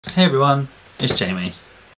Hey everyone, it's Jamie.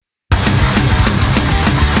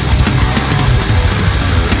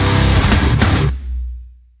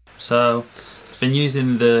 So, I've been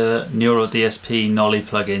using the Neural DSP Nolly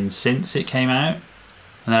plugin since it came out, and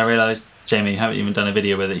then I realised, Jamie, you haven't even done a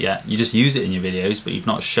video with it yet. You just use it in your videos, but you've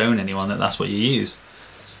not shown anyone that that's what you use.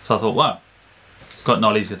 So I thought, wow, got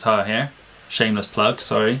Nolly's guitar here. Shameless plug,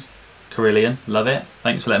 sorry. Carillion, love it.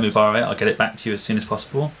 Thanks for letting me borrow it. I'll get it back to you as soon as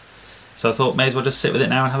possible. So I thought, may as well just sit with it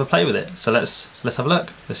now and have a play with it. So let's have a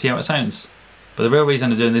look. Let's see how it sounds. But the real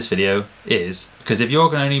reason I'm doing this video is because if you're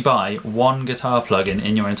going to only buy one guitar plugin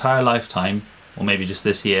in your entire lifetime, or maybe just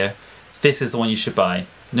this year, this is the one you should buy.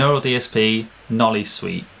 Neural DSP Nolly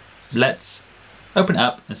Suite. Let's open it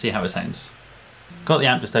up and see how it sounds. Got the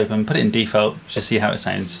amp just open, put it in default, just see how it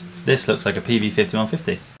sounds. This looks like a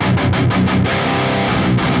PV5150.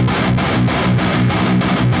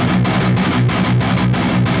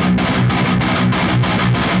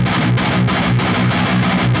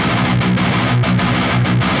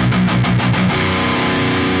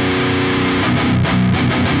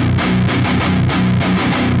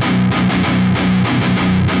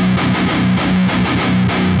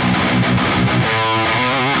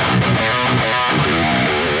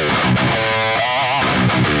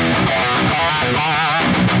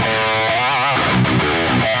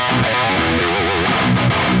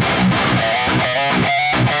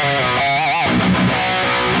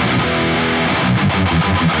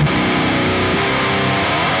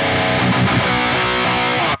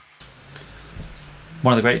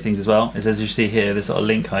 One of the great things as well is, as you see here, this little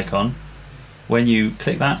link icon. When you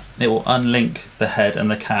click that, it will unlink the head and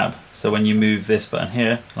the cab. So when you move this button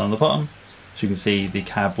here on the bottom, as you can see, the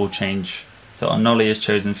cab will change. So on Nolly has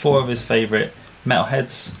chosen 4 of his favourite metal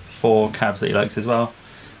heads, 4 cabs that he likes as well.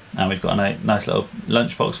 And we've got a nice little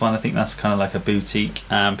lunchbox one. I think that's kind of like a boutique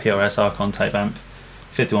PRS Archon type amp.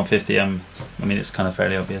 5150, I mean, it's kind of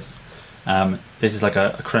fairly obvious. This is like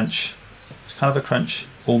a crunch, it's kind of a crunch,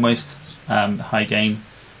 almost high gain,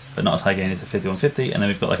 but not as high gain as a 5150, and then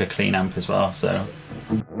we've got like a clean amp as well. So,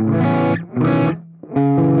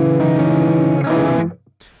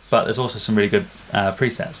 but there's also some really good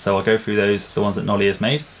presets, so I'll go through those, the ones that Nolly has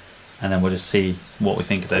made, and then we'll just see what we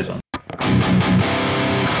think of those ones.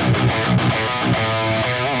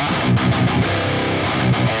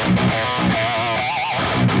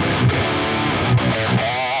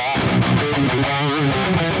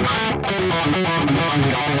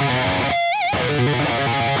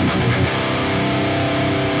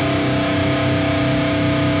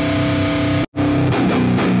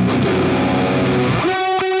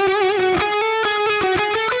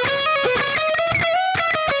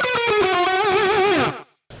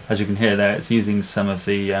 As you can hear there, it's using some of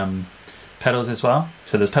the pedals as well.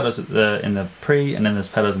 So there's pedals in the pre, and then there's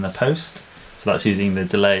pedals in the post. So that's using the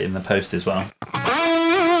delay in the post as well.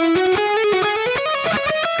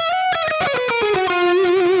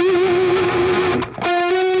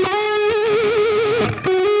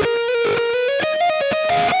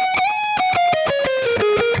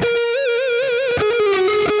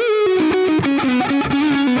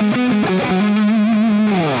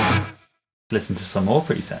 Listen to some more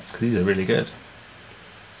presets because these are really good.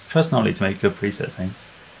 Trust Nolly to make good presets,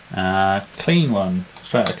 eh? Clean one. Let's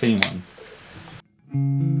try out a clean one.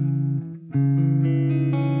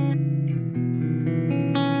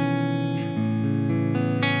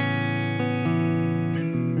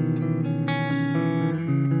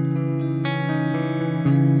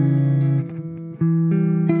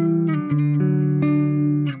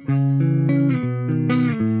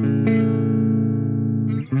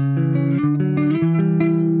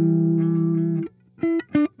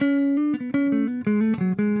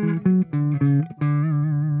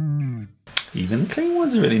 Even the clean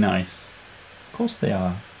ones are really nice. Of course they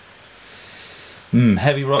are.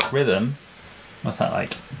 Heavy rock rhythm. What's that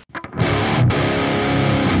like?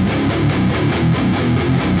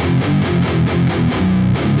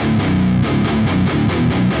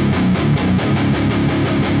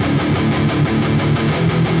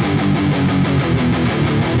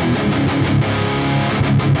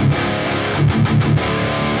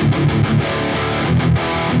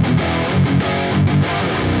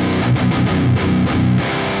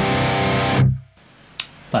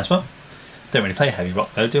 Nice one. Don't really play heavy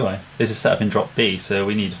rock though, do I? This is set up in drop B, so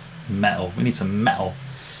we need metal. We need some metal.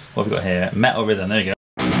 What have we got here? Metal rhythm, there you go.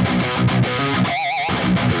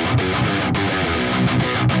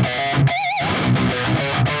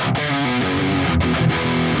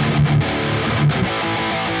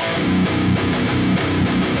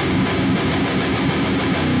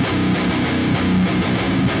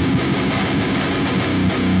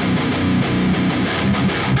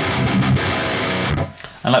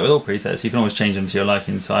 And like with all presets, you can always change them to your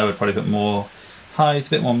liking, so I would probably put more highs, a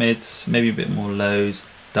bit more mids, maybe a bit more lows,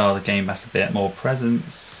 dial the gain back a bit, more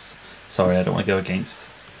presence. Sorry, I don't want to go against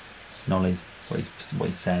Nolly, what he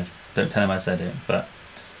said. Don't tell him I said it, but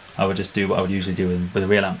I would just do what I would usually do with a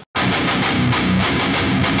real amp.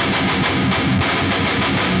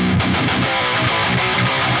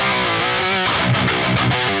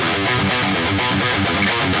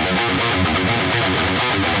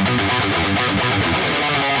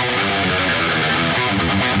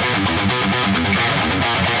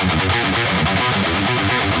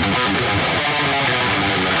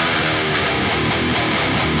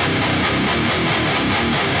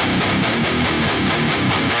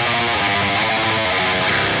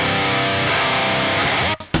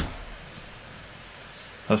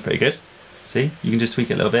 That was pretty good. See, you can just tweak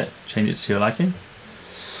it a little bit, change it to your liking.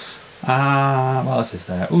 What else is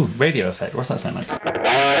there? Ooh, radio effect. What's that sound like?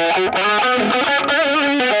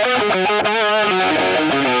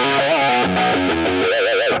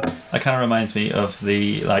 That kind of reminds me of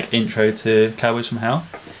the like intro to Cowboys from Hell.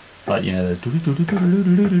 Like, you know, the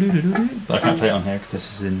but I can't play it on here because this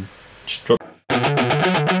is in struck.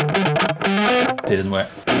 It doesn't work.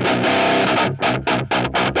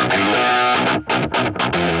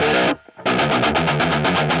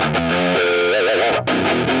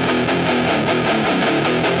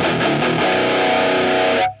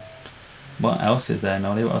 What else is there,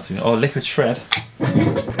 Nolly? What else is there? Oh, liquid shred. I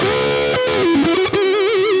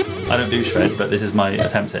don't do shred, but this is my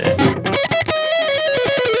attempt at it.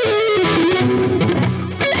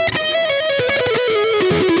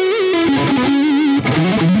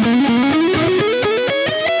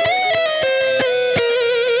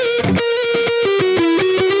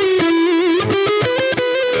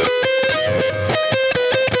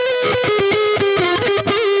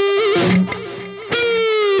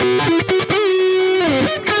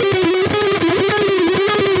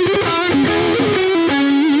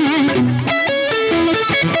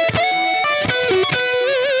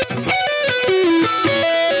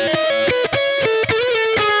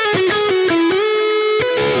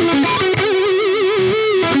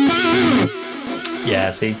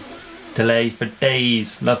 Yeah, see? Delay for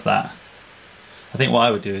days. Love that. I think what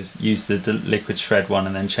I would do is use the liquid shred one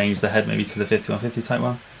and then change the head maybe to the 5150 type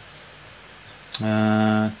one.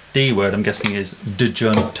 D word I'm guessing is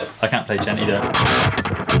dejunt. I can't play gent either.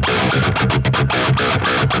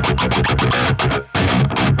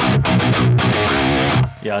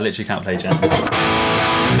 Yeah, I literally can't play gent.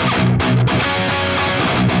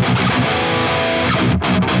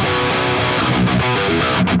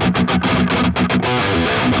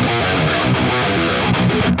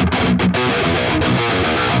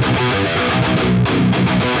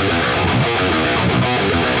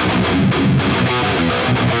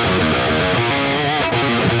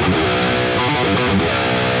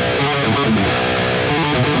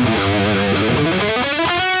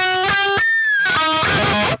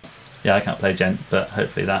 Yeah, I can't play gent, but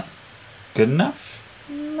hopefully that good enough?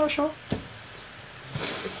 Not sure.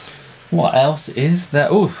 What else is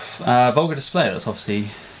there? Ooh, vulgar display, that's obviously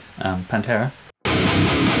Pantera.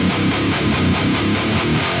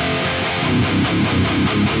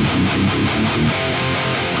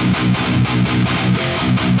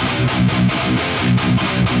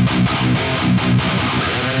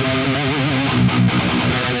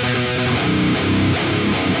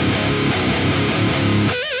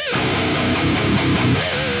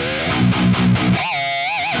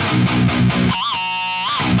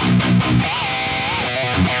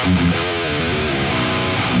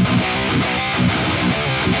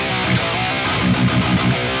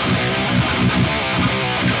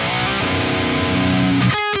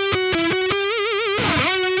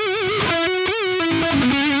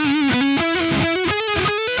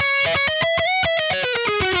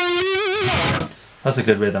 That's a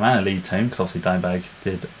good rhythm and a lead tone, because obviously Dimebag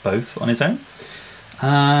did both on his own.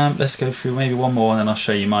 Let's go through maybe one more and then I'll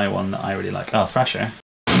show you my one that I really like. Oh, Thrasher.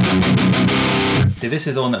 See, this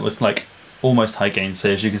is the one that was like almost high gain, so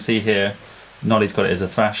as you can see here, Nolly's got it as a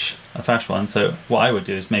thrash one, so what I would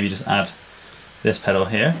do is maybe just add this pedal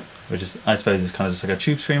here, which is, I suppose, is kind of just like a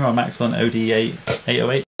tube screamer or Max on OD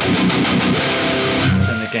 808.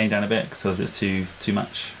 Turn the gain down a bit because it's too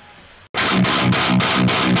much.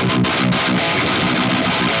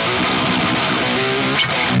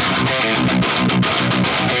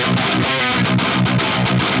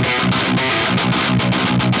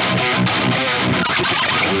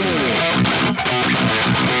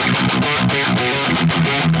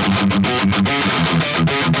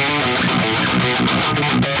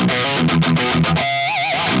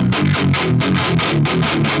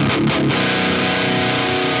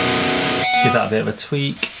 give that a bit of a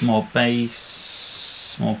tweak, more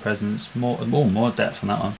bass, more presence, more depth on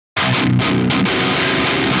that one.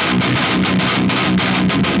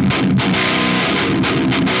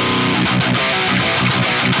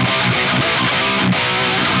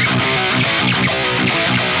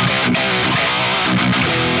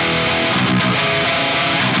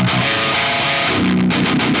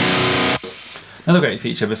 Another great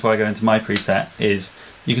feature before I go into my preset is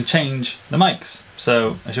you can change the mics.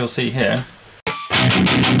 So as you'll see here,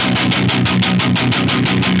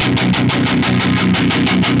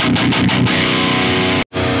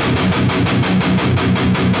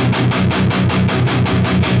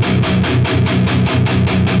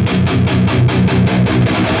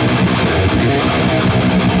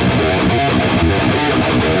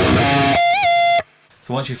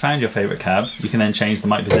 so once you've found your favourite cab, you can then change the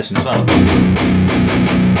mic position as well.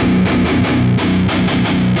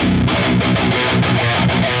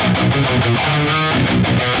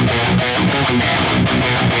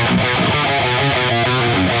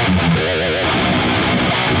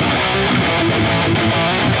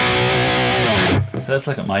 So let's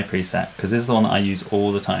look at my preset, because this is the one that I use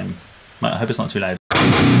all the time. I hope it's not too loud.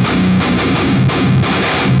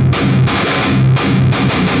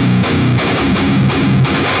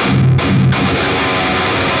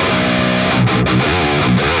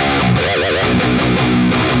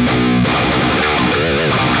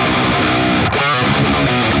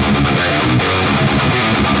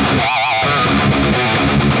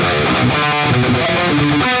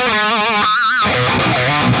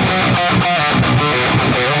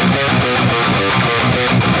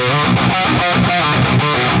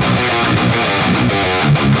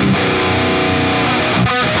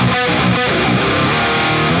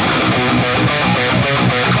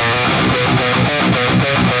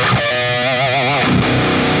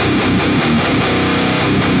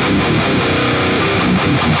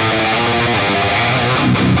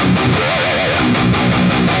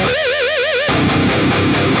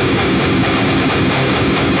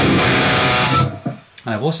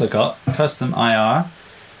 And I've also got custom IR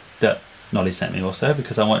that Nolly sent me also,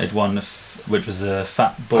 because I wanted one which was a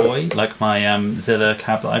fat boy, like my Zilla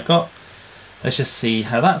cab that I've got. Let's just see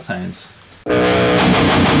how that sounds.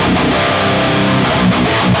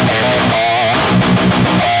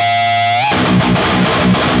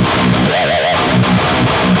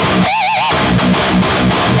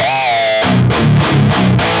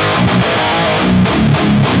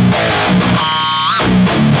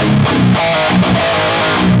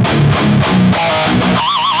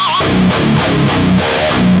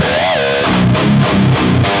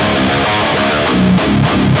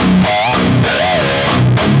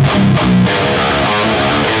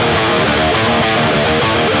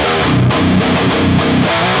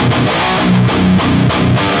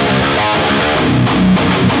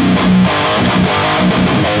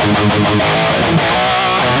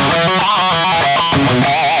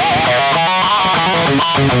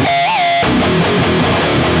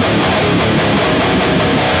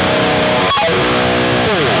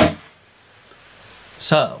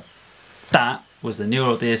 So that was the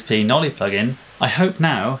Neural DSP Nolly plugin. I hope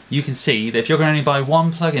now you can see that if you're going to only buy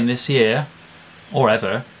one plugin this year, or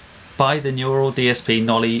ever, buy the Neural DSP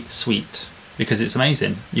Nolly suite, because it's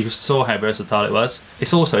amazing. You saw how versatile it was.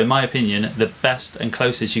 It's also, in my opinion, the best and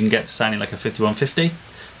closest you can get to sounding like a 5150.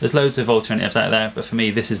 There's loads of alternatives out there, but for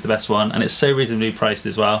me this is the best one, and it's so reasonably priced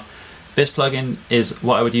as well. This plugin is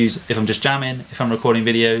what I would use if I'm just jamming, if I'm recording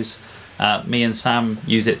videos. Me and Sam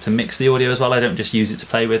use it to mix the audio as well. I don't just use it to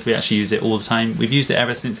play with, we actually use it all the time. We've used it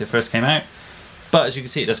ever since it first came out. But as you can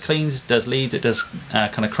see, it does cleans, it does leads, it does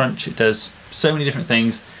kind of crunch, it does so many different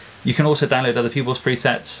things. You can also download other people's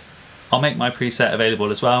presets. I'll make my preset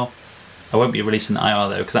available as well. I won't be releasing IR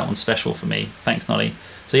though, because that one's special for me. Thanks, Nolly.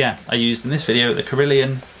 So yeah, I used in this video the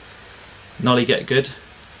Carillion Nolly Getgood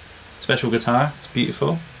special guitar. It's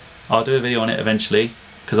beautiful. I'll do a video on it eventually,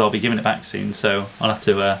 because I'll be giving it back soon, so I'll have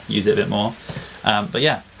to use it a bit more. But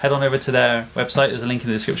yeah, head on over to their website, there's a link in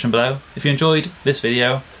the description below. If you enjoyed this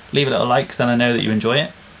video, leave a little like, because then I know that you enjoy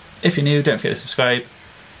it. If you're new, don't forget to subscribe,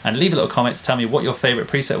 and leave a little comment to tell me what your favourite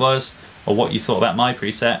preset was, or what you thought about my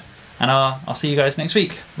preset, and I'll see you guys next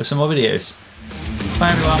week with some more videos.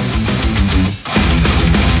 Bye everyone!